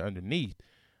damage underneath.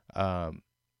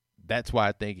 That's why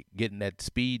I think getting that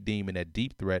speed demon, that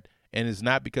deep threat, and it's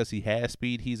not because he has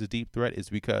speed he's a deep threat, it's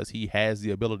because he has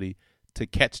the ability to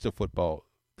catch the football.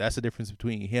 That's the difference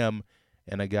between him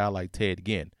and a guy like Ted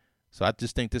Ginn. So I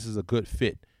just think this is a good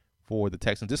fit for the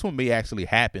Texans. This one may actually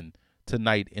happen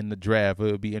tonight in the draft.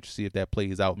 It'll be interesting if that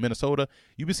plays out. Minnesota,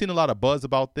 you've been seeing a lot of buzz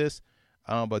about this,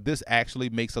 but this actually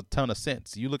makes a ton of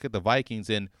sense. You look at the Vikings,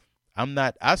 and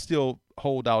I still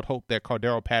hold out hope that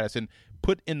Cordero Patterson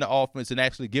put in the offense and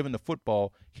actually given the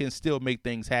football can still make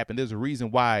things happen. There's a reason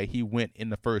why he went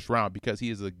in the first round, because he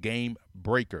is a game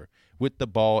breaker with the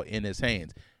ball in his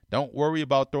hands. Don't worry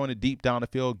about throwing it deep down the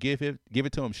field. Give it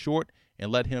to him short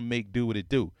and let him do what it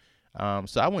do.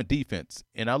 So I went defense,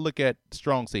 and I look at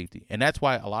strong safety, and that's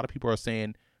why a lot of people are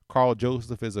saying Karl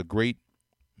Joseph is a great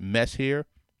mesh here,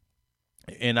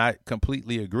 and I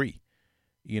completely agree.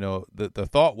 You know, the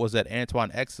thought was that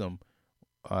Anton Exum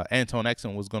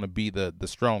was going to be the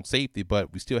strong safety,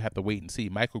 but we still have to wait and see.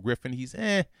 Michael Griffin, he's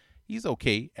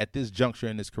okay at this juncture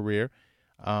in his career.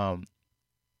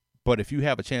 But if you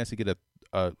have a chance to get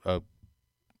a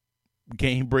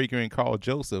game breaker in Karl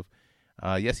Joseph,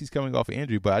 yes, he's coming off an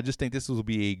injury, but I just think this will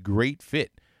be a great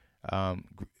fit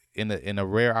in a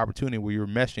rare opportunity where you're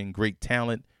meshing great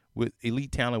talent with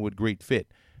elite talent with great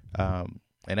fit. And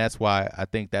that's why I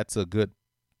think that's a good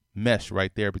mesh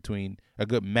right there, a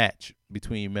good match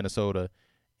between Minnesota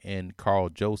and Karl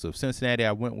Joseph. Cincinnati,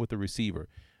 I went with the receiver.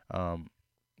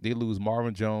 They lose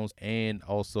Marvin Jones and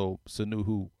also Sanu,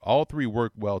 who all three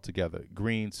work well together.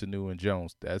 Green, Sanu, and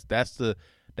Jones. That's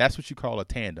what you call a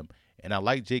tandem. And I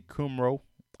like Jake Kumro,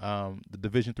 the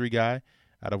Division III guy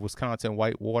out of Wisconsin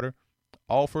Whitewater.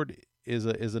 Alford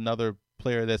is another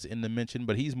player that's in the mention,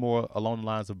 but he's more along the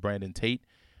lines of Brandon Tate.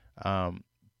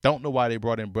 Don't know why they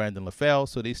brought in Brandon LaFell,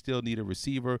 so they still need a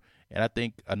receiver. And I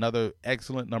think another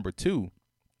excellent number 2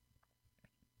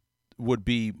 would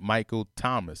be Mike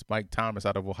Thomas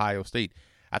out of Ohio State.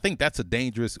 I think that's a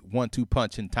dangerous 1-2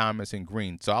 punch in Thomas and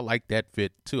Green. So I like that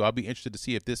fit too. I'll be interested to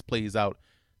see if this plays out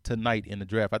tonight in the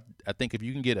draft. I think if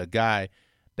you can get a guy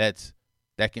that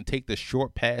can take the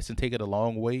short pass and take it a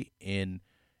long way in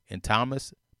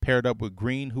Thomas, paired up with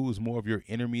Green, who is more of your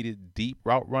intermediate deep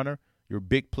route runner, your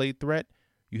big play threat,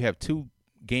 you have 2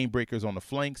 game breakers on the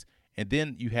flanks, and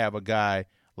then you have a guy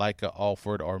like a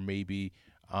Alford or maybe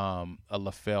a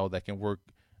LaFell that can work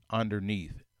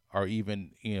underneath, or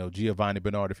even Giovanni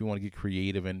Bernard if you want to get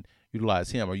creative and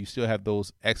utilize him. Or you still have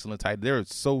those excellent tight. They're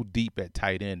so deep at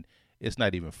tight end, it's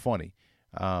not even funny.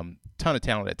 Ton of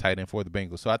talent at tight end for the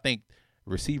Bengals. So I think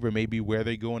receiver may be where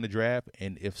they go in the draft,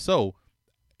 and if so,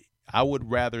 I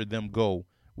would rather them go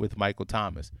with Michael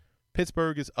Thomas.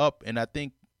 Pittsburgh is up, and I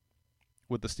think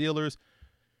with the Steelers,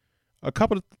 a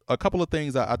couple of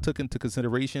things I took into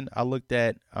consideration. I looked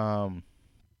at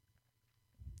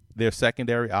their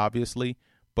secondary, obviously,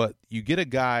 but you get a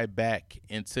guy back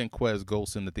in Senquez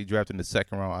Golson that they drafted in the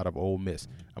second round out of Ole Miss.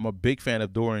 I'm a big fan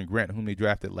of Dorian Grant, whom they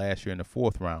drafted last year in the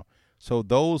 4th round. So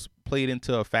those played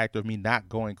into a factor of me not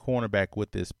going cornerback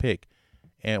with this pick.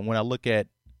 And when I look at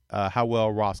how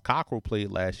well Ross Cockrell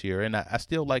played last year, and I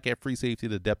still like at free safety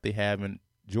the depth they have in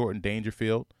Jordan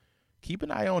Dangerfield. Keep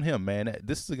an eye on him, man.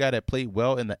 This is a guy that played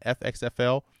well in the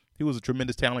FXFL. He was a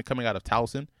tremendous talent coming out of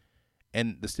Towson,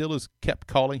 and the Steelers kept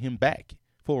calling him back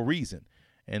for a reason.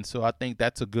 And so I think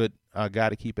that's a good guy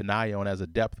to keep an eye on as a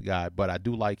depth guy, but I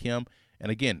do like him.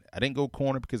 And, again, I didn't go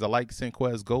corner because I like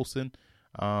Senquez Golson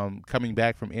coming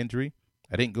back from injury.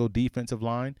 I didn't go defensive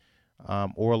line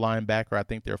or linebacker. I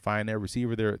think they're fine there.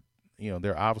 Receiver, they're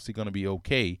obviously going to be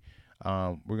okay.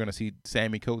 We're going to see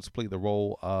Sammy Coates play the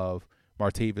role of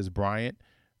Martavis Bryant.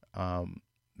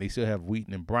 They still have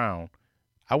Wheaton and Brown.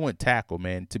 I went tackle,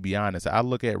 man, to be honest. I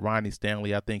look at Ronnie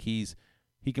Stanley. I think he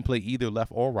can play either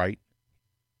left or right.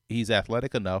 He's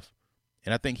athletic enough,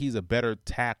 and I think he's a better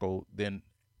tackle than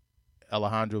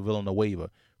Alejandro Villanueva,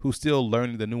 who's still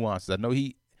learning the nuances. I know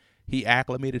he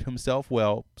acclimated himself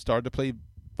well, started to play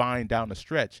fine down the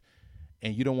stretch,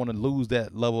 and you don't want to lose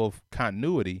that level of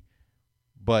continuity,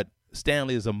 but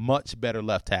Stanley is a much better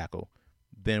left tackle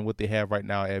than what they have right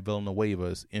now at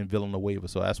Villanueva.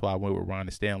 So that's why I went with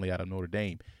Ronnie Stanley out of Notre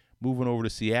Dame. Moving over to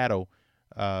Seattle,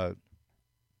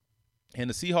 and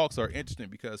the Seahawks are interesting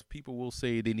because people will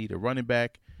say they need a running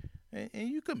back, and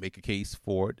you could make a case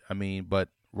for it. I mean, but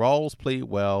Rawls played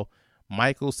well.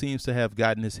 Michael seems to have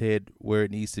gotten his head where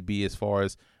it needs to be as far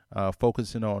as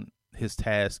focusing on his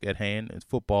task at hand in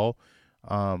football.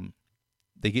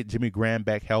 They get Jimmy Graham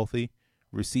back healthy.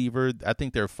 Receiver, I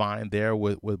think they're fine there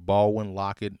with Baldwin,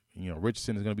 Lockett.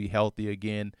 Richardson is going to be healthy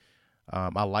again.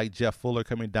 I like Jeff Fuller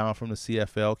coming down from the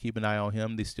CFL. Keep an eye on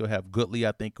him. They still have Goodley,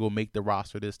 I think, will make the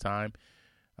roster this time.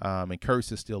 And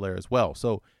Curse is still there as well.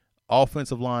 So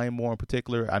offensive line, more in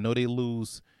particular, I know they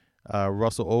lose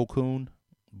Russell Okung,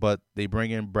 but they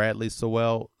bring in Bradley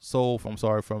Soul from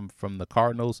the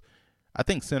Cardinals. I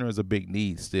think center is a big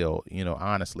need still,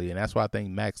 honestly. And that's why I think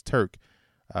Max Turk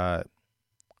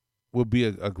will be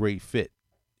a great fit.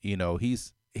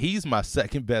 He's my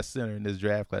second best center in this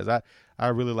draft class. I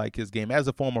really like his game. As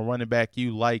a former running back,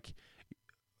 you like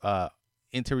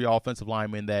interior offensive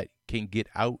linemen that can get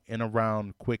out and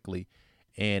around quickly,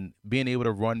 and being able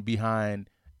to run behind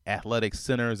athletic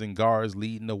centers and guards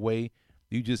leading the way.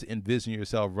 You just envision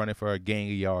yourself running for a gang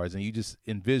of yards, and you just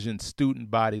envision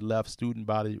student body left, student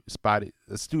body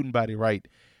right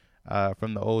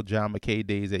from the old John McKay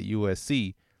days at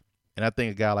USC. And I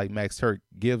think a guy like Max Turk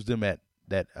gives them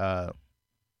that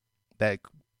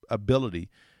ability,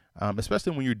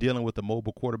 especially when you're dealing with a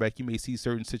mobile quarterback. You may see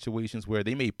certain situations where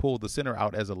they may pull the center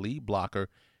out as a lead blocker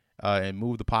and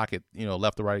move the pocket,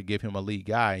 left or right, and give him a lead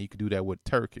guy. And you can do that with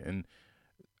Turk, and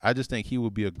I just think he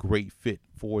would be a great fit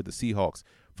for the Seahawks.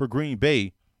 For Green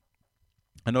Bay,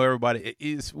 I know everybody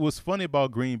 – what's funny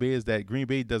about Green Bay is that Green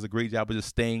Bay does a great job of just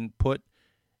staying put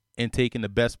and taking the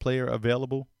best player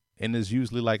available, and is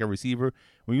usually like a receiver.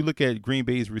 When you look at Green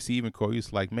Bay's receiving core,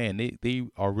 it's like, man, they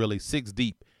are really six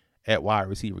deep at wide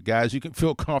receiver. Guys you can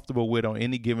feel comfortable with on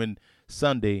any given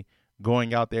Sunday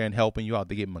going out there and helping you out.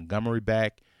 They get Montgomery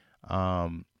back.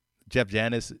 Jeff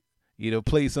Janis –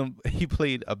 he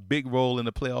played a big role in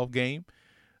the playoff game.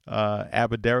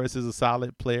 Abadaris is a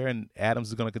solid player, and Adams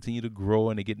is going to continue to grow,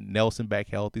 and they get Nelson back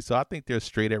healthy. So I think they're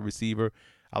straight at receiver.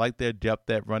 I like their depth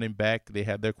at running back. They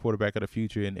have their quarterback of the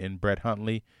future in Brett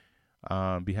Huntley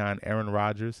behind Aaron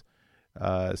Rodgers.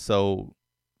 So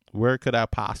where could I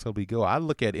possibly go? I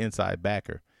look at inside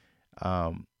backer.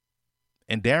 And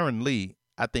Darren Lee,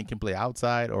 I think, can play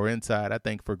outside or inside. I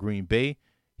think for Green Bay,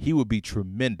 he would be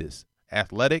tremendous.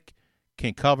 Athletic,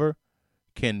 can cover,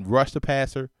 can rush the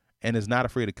passer, and is not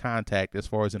afraid of contact as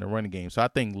far as in the running game. So I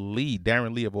think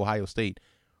Darren Lee of Ohio State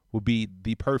would be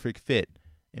the perfect fit,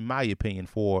 in my opinion,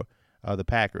 for the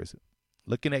Packers.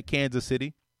 Looking at Kansas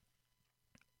City,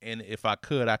 and if I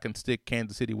could, I can stick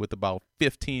Kansas City with about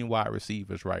 15 wide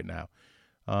receivers right now.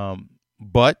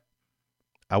 But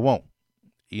I won't,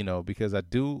 because I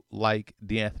do like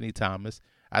DeAnthony Thomas.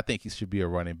 I think he should be a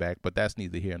running back, but that's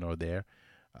neither here nor there.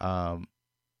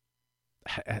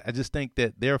 I just think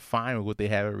that they're fine with what they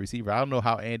have at receiver. I don't know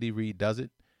how Andy Reid does it,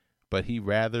 but he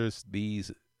rathers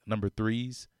these number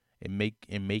threes and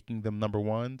making them number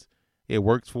ones. It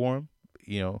works for him,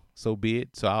 so be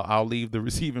it. So I'll leave the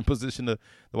receiving position, the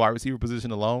wide receiver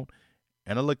position alone.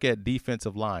 And I look at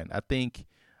defensive line. I think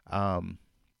a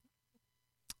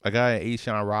guy,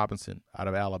 A'Shawn Robinson out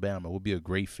of Alabama, would be a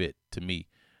great fit to me.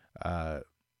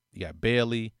 You got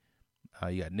Bailey.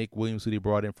 You got Nick Williams, who they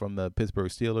brought in from the Pittsburgh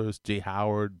Steelers, Jay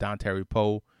Howard, Dontari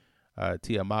Poe,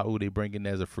 Tiama'u they bring in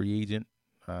as a free agent.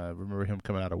 Remember him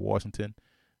coming out of Washington.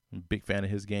 I'm a big fan of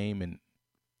his game. And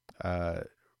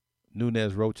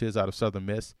Nunez Roches out of Southern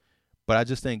Miss. But I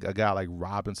just think a guy like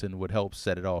Robinson would help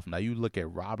set it off. Now, you look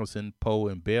at Robinson, Poe,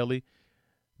 and Bailey,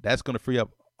 that's going to free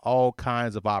up all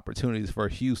kinds of opportunities for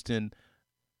Houston,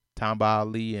 Tamba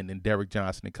Ali, and Derrick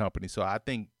Johnson and company. So I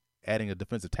think adding a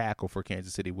defensive tackle for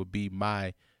Kansas City would be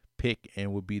my pick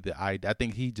and would be I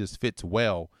think he just fits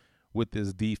well with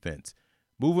this defense.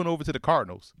 Moving over to the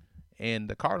Cardinals, and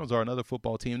the Cardinals are another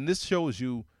football team. And this shows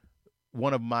you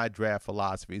one of my draft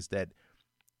philosophies, that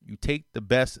you take the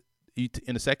best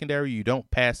in the secondary. You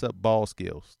don't pass up ball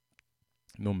skills,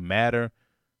 no matter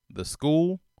the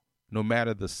school, no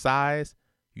matter the size.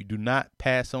 You do not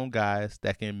pass on guys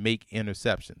that can make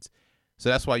interceptions. So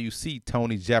that's why you see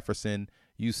Tony Jefferson.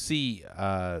 You see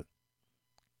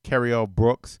Carriel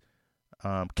Brooks,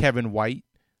 Kevin White,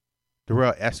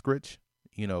 Darrell Eskridge.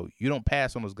 You don't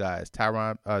pass on those guys.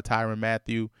 Tyrann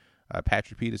Mathieu,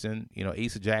 Patrick Peterson,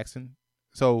 Asa Jackson.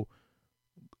 So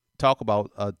talk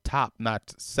about a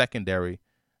top-notch secondary.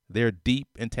 They're deep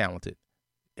and talented.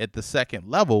 At the second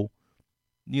level,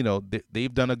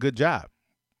 they've done a good job.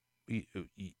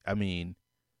 I mean,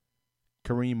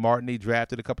 Kareem Martin, they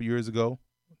drafted a couple years ago.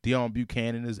 Deion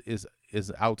Buchanan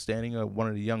is outstanding, one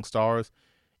of the young stars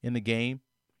in the game.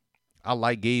 I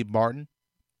like Gabe Martin.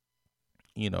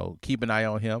 Keep an eye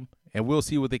on him. And we'll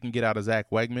see what they can get out of Zach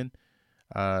Wegman.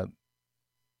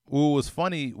 What was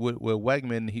funny with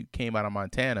Wegman, he came out of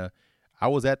Montana. I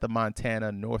was at the Montana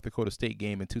North Dakota State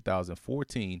game in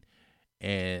 2014,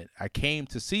 and I came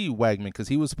to see Wegman because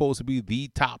he was supposed to be the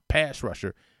top pass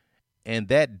rusher. And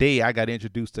that day, I got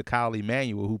introduced to Kyle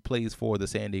Emanuel, who plays for the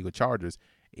San Diego Chargers.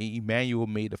 Emanuel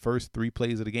made the first 3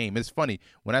 plays of the game. It's funny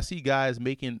when I see guys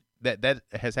making that. That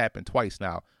has happened twice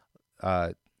now.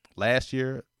 Last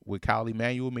year with Kyle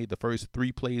Emanuel made the first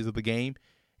 3 plays of the game,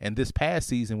 and this past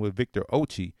season with Victor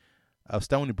Ochi of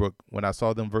Stony Brook, when I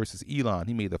saw them versus Elon,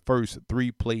 he made the first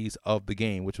 3 plays of the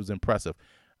game, which was impressive.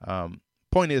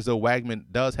 Point is, though, Wegman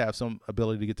does have some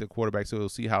ability to get to the quarterback, so we'll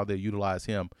see how they utilize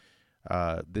him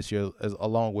this year,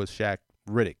 along with Shaq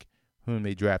Riddick, whom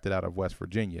they drafted out of West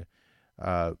Virginia.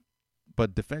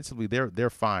 But defensively, they're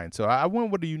fine. So I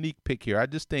went with a unique pick here. I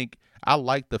just think I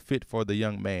like the fit for the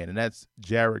young man, and that's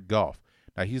Jared Goff.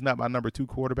 Now, he's not my number 2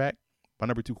 quarterback. My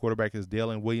number 2 quarterback is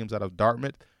Dalen Williams out of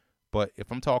Dartmouth. But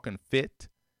if I'm talking fit,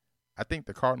 I think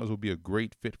the Cardinals will be a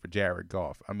great fit for Jared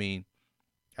Goff. I mean,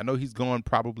 I know he's going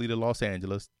probably to Los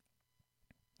Angeles.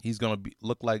 He's going to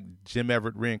look like Jim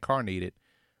Everett reincarnated.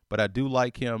 But I do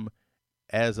like him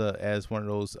as one of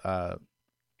those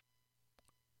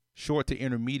short to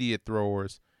intermediate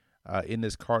throwers in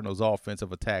this Cardinals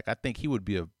offensive attack. I think he would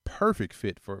be a perfect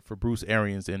fit for Bruce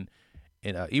Arians. And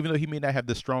even though he may not have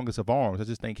the strongest of arms, I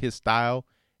just think his style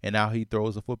and how he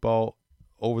throws the football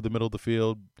over the middle of the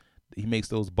field, he makes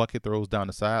those bucket throws down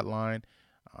the sideline.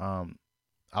 I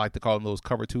like to call them those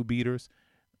cover 2 beaters.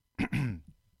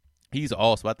 He's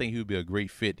awesome. I think he would be a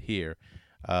great fit here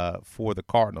for the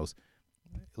Cardinals.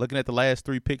 Looking at the last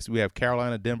 3 picks, we have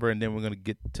Carolina, Denver, and then we're going to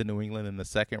get to New England in the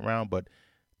second round. But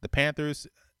the Panthers,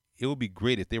 it would be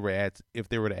great if they were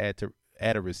to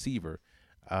add a receiver.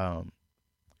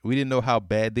 We didn't know how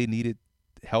bad they needed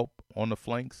help on the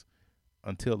flanks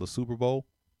until the Super Bowl.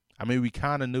 I mean, we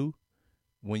kind of knew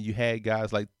when you had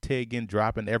guys like Ted Ginn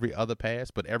dropping every other pass,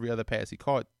 but every other pass he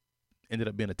caught ended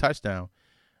up being a touchdown.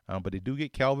 But they do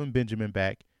get Kelvin Benjamin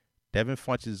back. Devin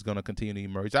Funchess is going to continue to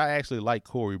emerge. I actually like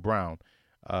Corey Brown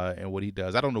and what he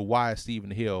does. I don't know why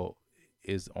Stephen Hill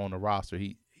is on the roster.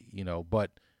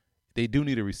 But they do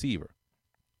need a receiver.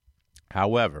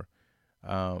 However,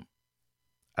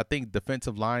 I think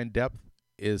defensive line depth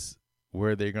is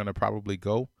where they're going to probably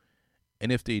go.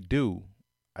 And if they do,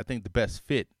 I think the best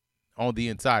fit on the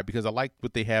inside, because I like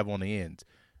what they have on the ends.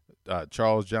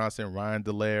 Charles Johnson, Ryan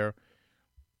Dallaire,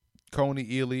 Coney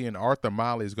Ely, and Arthur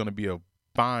Miley is going to be a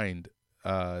find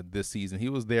this season. He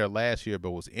was there last year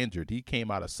but was injured. He came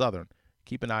out of Southern.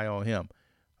 Keep an eye on him.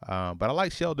 But I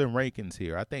like Sheldon Rankins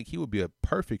here. I think he would be a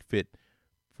perfect fit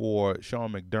for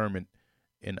Sean McDermott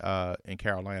in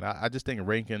Carolina. I just think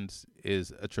Rankins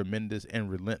is a tremendous and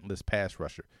relentless pass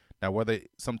rusher. Now, whether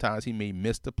sometimes he may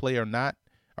miss the play or not,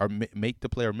 or make the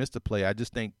play or miss the play, I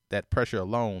just think that pressure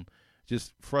alone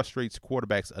just frustrates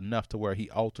quarterbacks enough to where he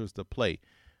alters the play.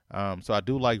 So I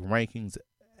do like Rankins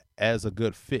as a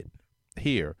good fit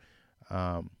here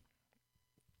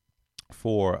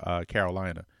for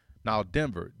Carolina. Now,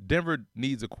 Denver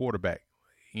needs a quarterback.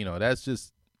 That's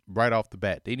just right off the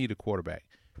bat. They need a quarterback.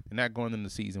 They're not going into the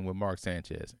season with Mark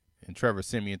Sanchez. And Trevor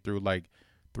Siemian threw like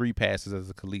 3 passes as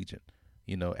a collegiate,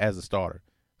 as a starter.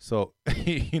 So,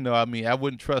 I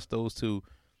wouldn't trust those 2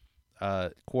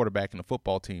 quarterback in the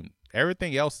football team.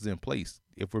 Everything else is in place,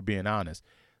 if we're being honest.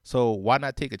 So why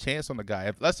not take a chance on the guy?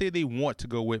 If, let's say they want to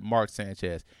go with Mark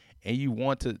Sanchez and you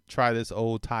want to try this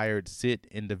old, tired, sit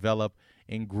and develop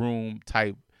and groom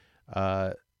type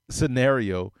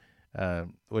scenario,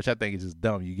 which I think is just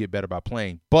dumb. You get better by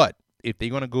playing. But if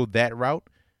they're going to go that route,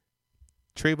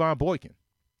 Trayvon Boykin,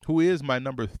 who is my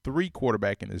number 3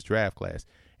 quarterback in this draft class,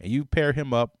 and you pair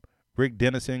him up, Rick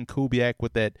Dennison, Kubiak,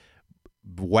 with that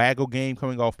waggle game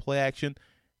coming off play action,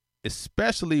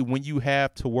 especially when you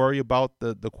have to worry about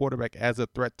the quarterback as a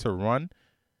threat to run,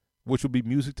 which would be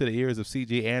music to the ears of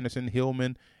C.J. Anderson,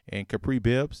 Hillman, and Capri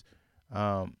Bibbs.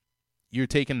 You're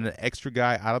taking an extra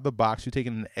guy out of the box. You're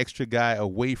taking an extra guy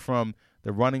away from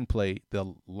the running play.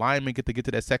 The linemen get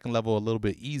to that second level a little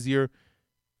bit easier,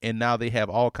 and now they have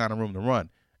all kind of room to run.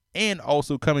 And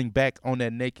also coming back on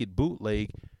that naked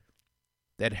bootleg,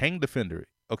 that hang defender.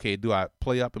 Okay, do I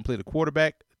play up and play the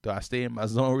quarterback? Do I stay in my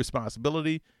zone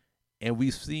responsibility? And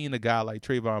we've seen a guy like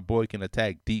Trayvon Boykin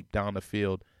attack deep down the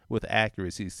field with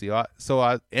accuracy.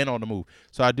 And on the move.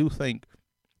 So I do think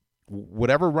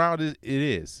whatever round it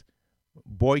is,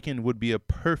 Boykin would be a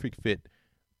perfect fit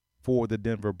for the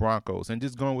Denver Broncos. And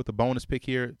just going with the bonus pick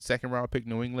here, second round pick,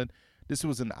 New England. This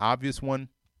was an obvious one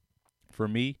for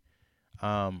me.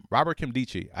 Robert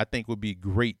Nkemdiche, I think, would be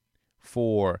great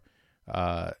for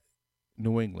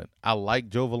New England. I like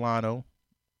Joe Villano.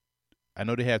 I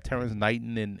know they have Terrence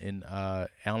Knighton and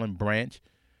Alan Branch.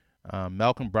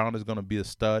 Malcolm Brown is going to be a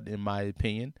stud, in my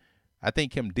opinion. I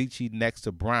think Nkemdiche next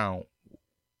to Brown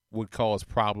would cause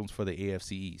problems for the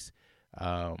AFC East.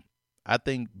 I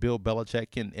think Bill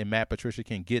Belichick and Matt Patricia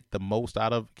can get the most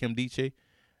out of Nkemdiche.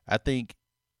 I think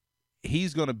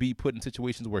he's going to be put in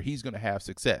situations where he's going to have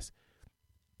success.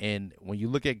 And when you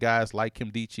look at guys like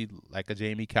Nkemdiche, like a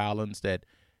Jamie Collins, that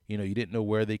you didn't know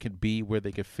where they could be, where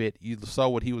they could fit. You saw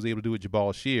what he was able to do with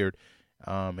Jabal Sheard,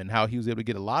 and how he was able to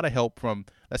get a lot of help from,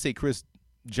 let's say, Chris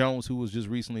Jones, who was just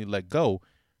recently let go.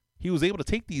 He was able to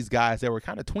take these guys that were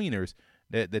kind of tweeners,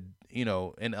 that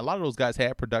and a lot of those guys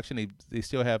had production. They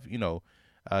still have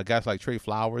guys like Trey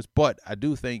Flowers, but I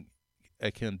do think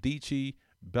a Nkemdiche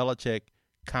Belichick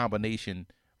combination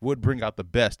would bring out the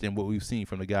best in what we've seen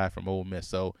from the guy from Ole Miss.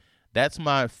 So that's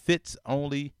my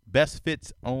best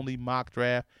fits only mock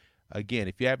draft. Again,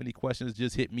 if you have any questions,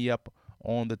 just hit me up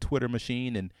on the Twitter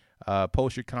machine and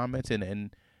post your comments,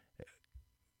 and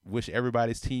wish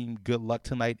everybody's team good luck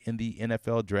tonight in the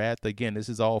NFL draft. Again, this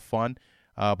is all fun,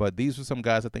 but these are some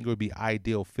guys I think would be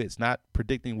ideal fits, not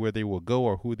predicting where they will go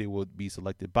or who they will be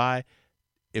selected by.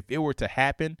 If it were to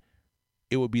happen,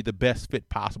 it would be the best fit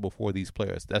possible for these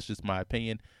players. That's just my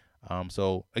opinion.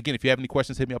 So, again, if you have any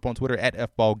questions, hit me up on Twitter at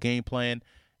FBallGamePlan,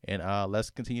 and let's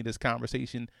continue this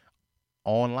conversation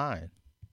online.